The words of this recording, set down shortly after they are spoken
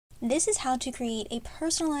This is how to create a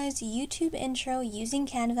personalized YouTube intro using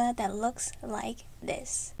Canva that looks like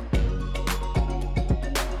this.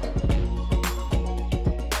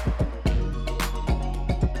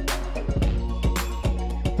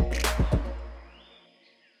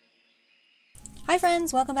 Hi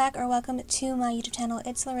friends, welcome back or welcome to my YouTube channel.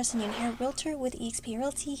 It's Laressa here, realtor with eXp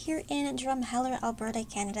Realty here in Drumheller, Alberta,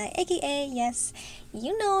 Canada, aka, yes,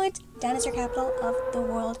 you know it, down is your capital of the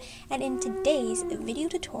world. And in today's video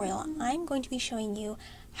tutorial, I'm going to be showing you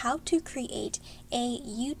how to create a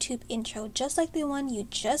YouTube intro just like the one you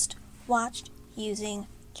just watched using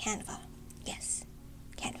Canva. Yes,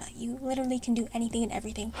 Canva. You literally can do anything and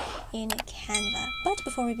everything in Canva. But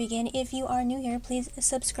before we begin, if you are new here, please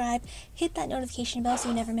subscribe, hit that notification bell so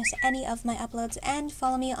you never miss any of my uploads, and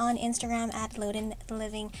follow me on Instagram at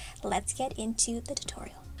LodenLiving. Let's get into the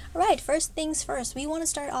tutorial. Alright, first things first, we want to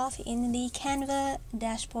start off in the Canva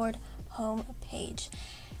dashboard home page.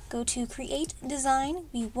 Go to Create Design.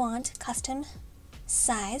 We want custom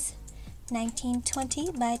size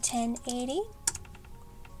 1920 by 1080.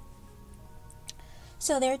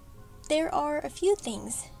 So there are a few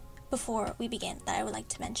things before we begin that I would like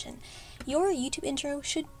to mention. Your YouTube intro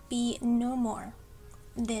should be no more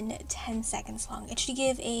than 10 seconds long. It should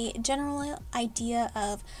give a general idea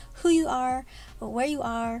of who you are, where you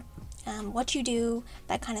are, what you do,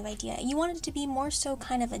 that kind of idea. You want it to be more so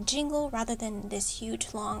kind of a jingle rather than this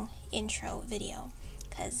huge long intro video,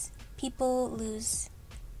 because people lose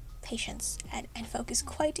patience and focus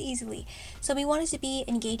quite easily. So we want it to be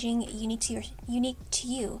engaging, unique to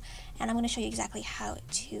you, and I'm going to show you exactly how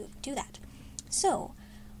to do that. So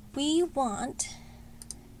we want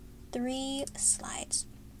 3 slides.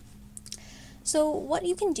 So what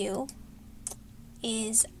you can do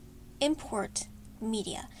is import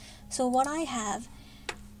media. So what I have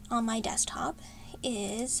on my desktop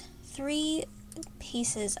is 3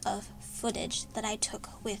 pieces of footage that I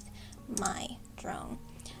took with my drone.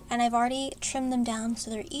 And I've already trimmed them down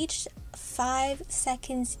so they're each 5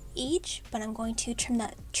 seconds each, but I'm going to trim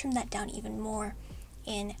that down even more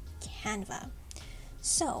in Canva.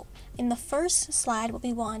 So in the first slide, what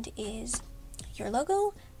we want is your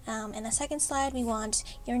logo. In the second slide, we want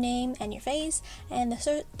your name and your face, and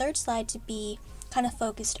the third slide to be kind of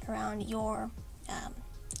focused around your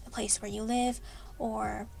the place where you live,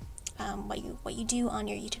 or what you do on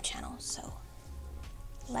your YouTube channel. So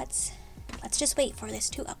let's just wait for this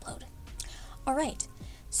to upload. Alright,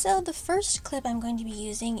 so the first clip I'm going to be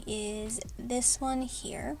using is this one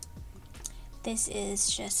here. This is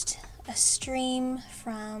just a stream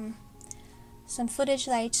from some footage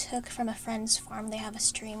that I took from a friend's farm. They have a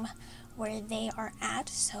stream where they are at,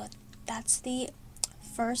 so that's the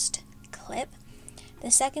first clip. The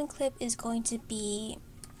second clip is going to be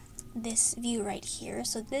this view right here.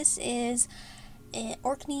 So this is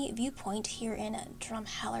Orkney viewpoint here in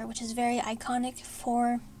Drumheller, which is very iconic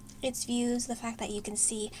for its views. The fact that you can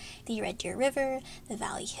see the Red Deer River, the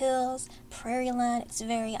Valley Hills, prairie land, it's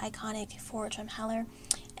very iconic for Drumheller.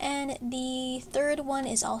 And the third one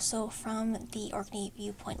is also from the Orkney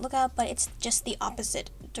viewpoint lookout, but it's just the opposite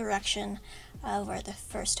direction of where the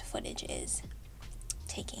first footage is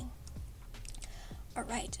taking.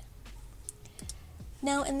 Alright,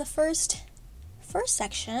 now in the first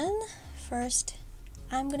section,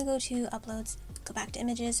 I'm going to go to Uploads, go back to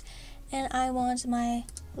Images, and I want my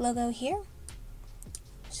logo here. I'm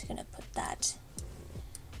just going to put that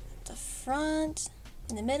at the front,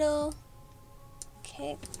 in the middle.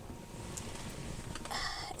 Okay.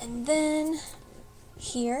 And then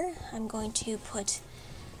here, I'm going to put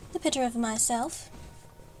the picture of myself.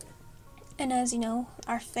 And as you know,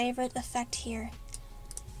 our favorite effect here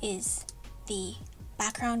is the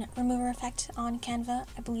background remover effect on Canva.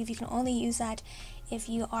 I believe you can only use that if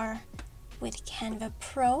you are with Canva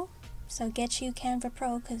Pro. So get you Canva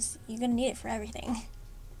Pro, because you're going to need it for everything.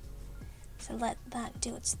 So let that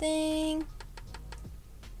do its thing.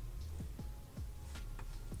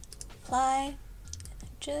 Apply. I'm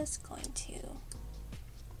just going to...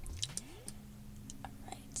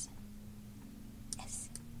 Alright. Yes.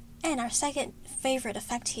 And our second favorite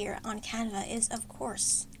effect here on Canva is, of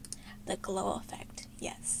course, the glow effect.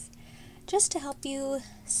 Yes. Just to help you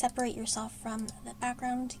separate yourself from the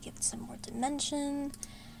background, to give it some more dimension.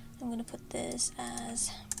 I'm going to put this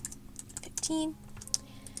as 15.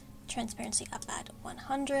 Transparency up at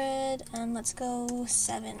 100, and let's go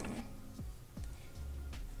 7.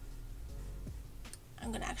 I'm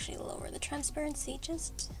going to actually lower the transparency,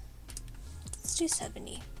 let's do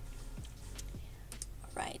 70.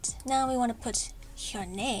 Alright, now we want to put your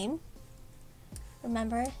name.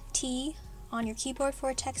 Remember, T on your keyboard for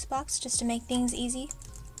a text box, just to make things easy.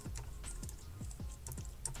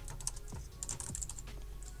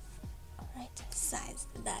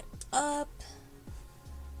 up,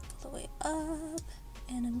 all the way up,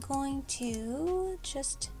 and I'm going to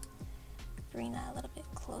just bring that a little bit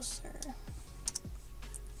closer.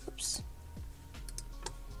 Oops.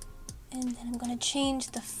 And then I'm going to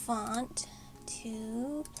change the font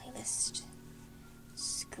to playlist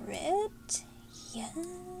script.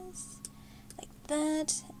 Yes, like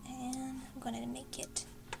that. And I'm going to make it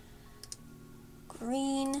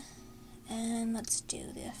green. And let's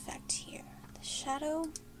do the effect here. The shadow.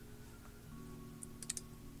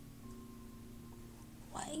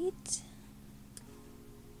 White.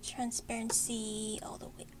 Transparency all the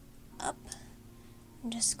way up. I'm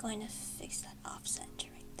just going to fix that offset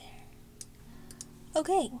right there.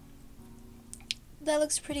 Okay, that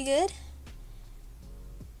looks pretty good.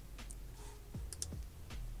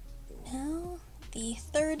 Now the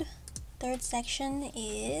third section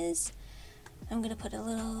is, I'm gonna put a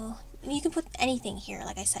little, you can put anything here.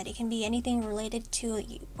 Like I said, it can be anything related to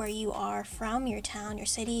where you are from, your town, your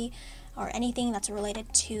city, or anything that's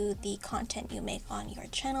related to the content you make on your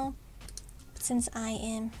channel. Since I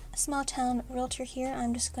am a small town realtor here,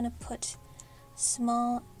 I'm just gonna put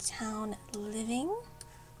small town living.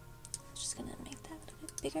 Just gonna make that a little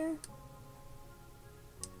bit bigger.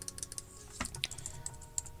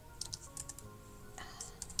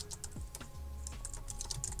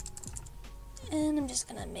 And I'm just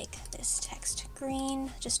gonna make this text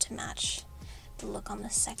green just to match the look on the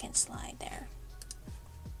second slide there.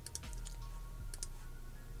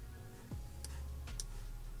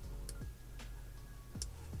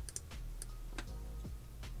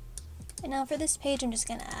 And now for this page, I'm just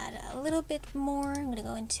going to add a little bit more. I'm going to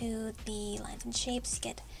go into the lines and shapes,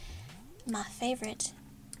 get my favorite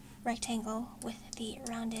rectangle with the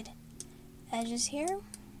rounded edges here.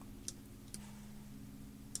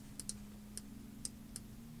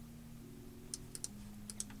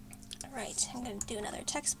 Alright, I'm going to do another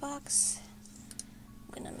text box.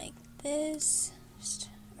 I'm going to make this just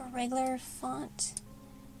a regular font.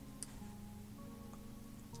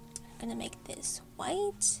 I'm going to make this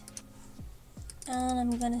white. And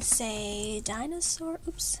I'm gonna say dinosaur,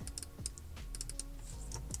 oops,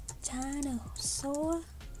 dinosaur,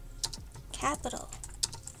 capital.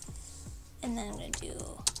 And then I'm gonna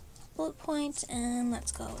do bullet point, and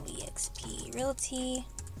let's go EXP Realty.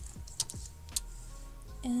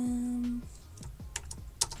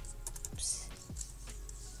 Oops.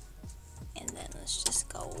 And then let's just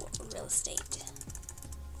go real estate.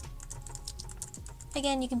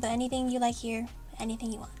 Again, you can put anything you like here,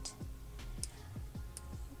 anything you want.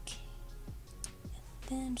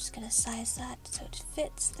 Then I'm just going to size that so it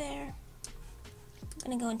fits there. I'm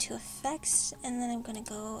going to go into effects, and then I'm going to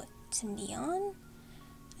go to neon.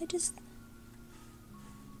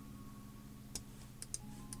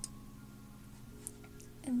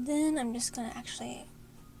 And then I'm just going to actually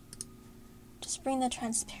just bring the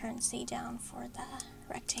transparency down for the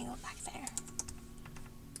rectangle back there.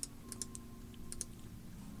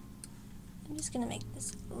 I'm just going to make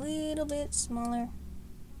this a little bit smaller.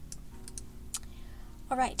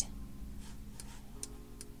 Alright,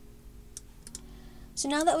 so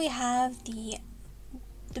now that we have the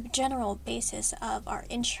general basis of our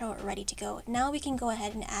intro ready to go, now we can go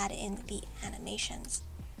ahead and add in the animations.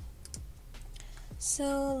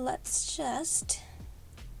 So let's just,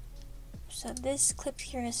 so this clip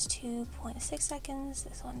here is 2.6 seconds,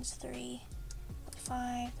 this one's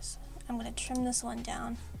 3.5, I'm going to trim this one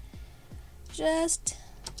down just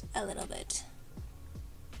a little bit.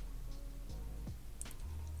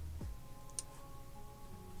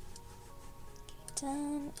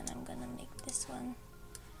 Done, and I'm gonna make this one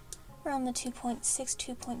around the 2.6,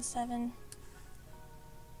 2.7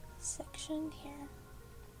 section here.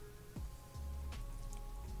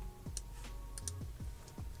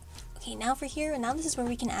 Okay, now for here, and now this is where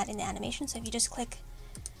we can add in the animation. So if you just click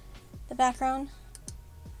the background,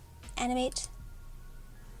 animate,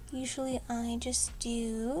 usually I just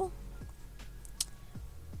do,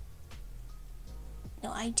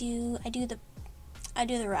 no, I do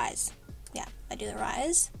the rise. Yeah, I do the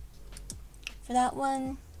rise for that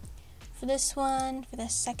one. For this one, for the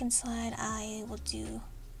second slide, I will do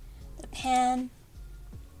the pan.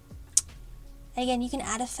 And again, you can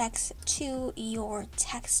add effects to your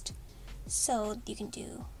text, so you can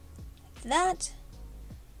do like that,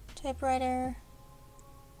 typewriter.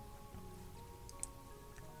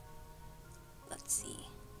 Let's see.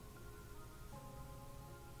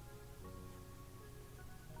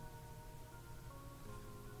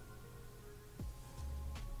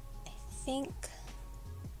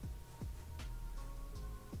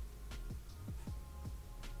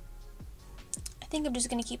 I think I'm just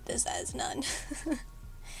gonna keep this as none.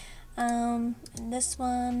 And this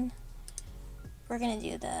one, we're gonna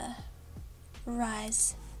do the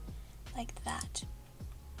rise like that.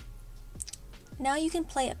 Now you can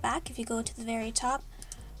play it back. If you go to the very top,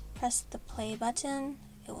 press the play button,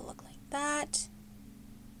 it will look like that.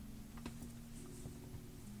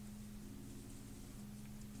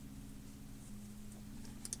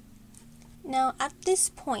 Now at this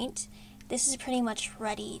point, this is pretty much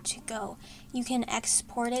ready to go. You can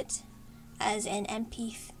export it as an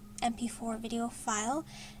MP4 video file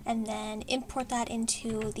and then import that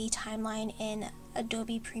into the timeline in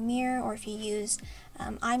Adobe Premiere, or if you use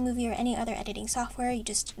iMovie or any other editing software, you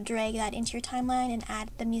just drag that into your timeline and add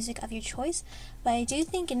the music of your choice. But I do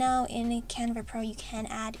think now in Canva Pro you can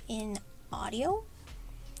add in audio,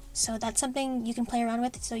 so that's something you can play around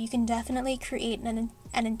with. So you can definitely create an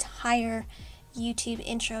entire YouTube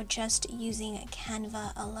intro just using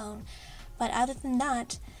Canva alone. But other than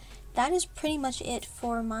that, that is pretty much it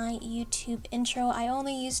for my YouTube intro. I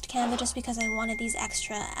only used Canva just because I wanted these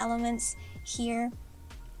extra elements here.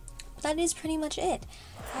 But that is pretty much it.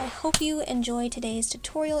 I hope you enjoyed today's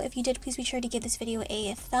tutorial. If you did, please be sure to give this video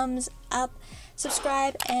a thumbs up,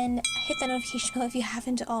 subscribe, and hit the notification bell if you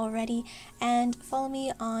haven't already. And follow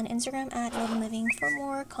me on Instagram at LiveandLiving for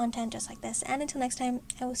more content just like this. And until next time,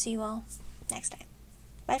 I will see you all next time.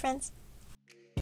 Bye, friends.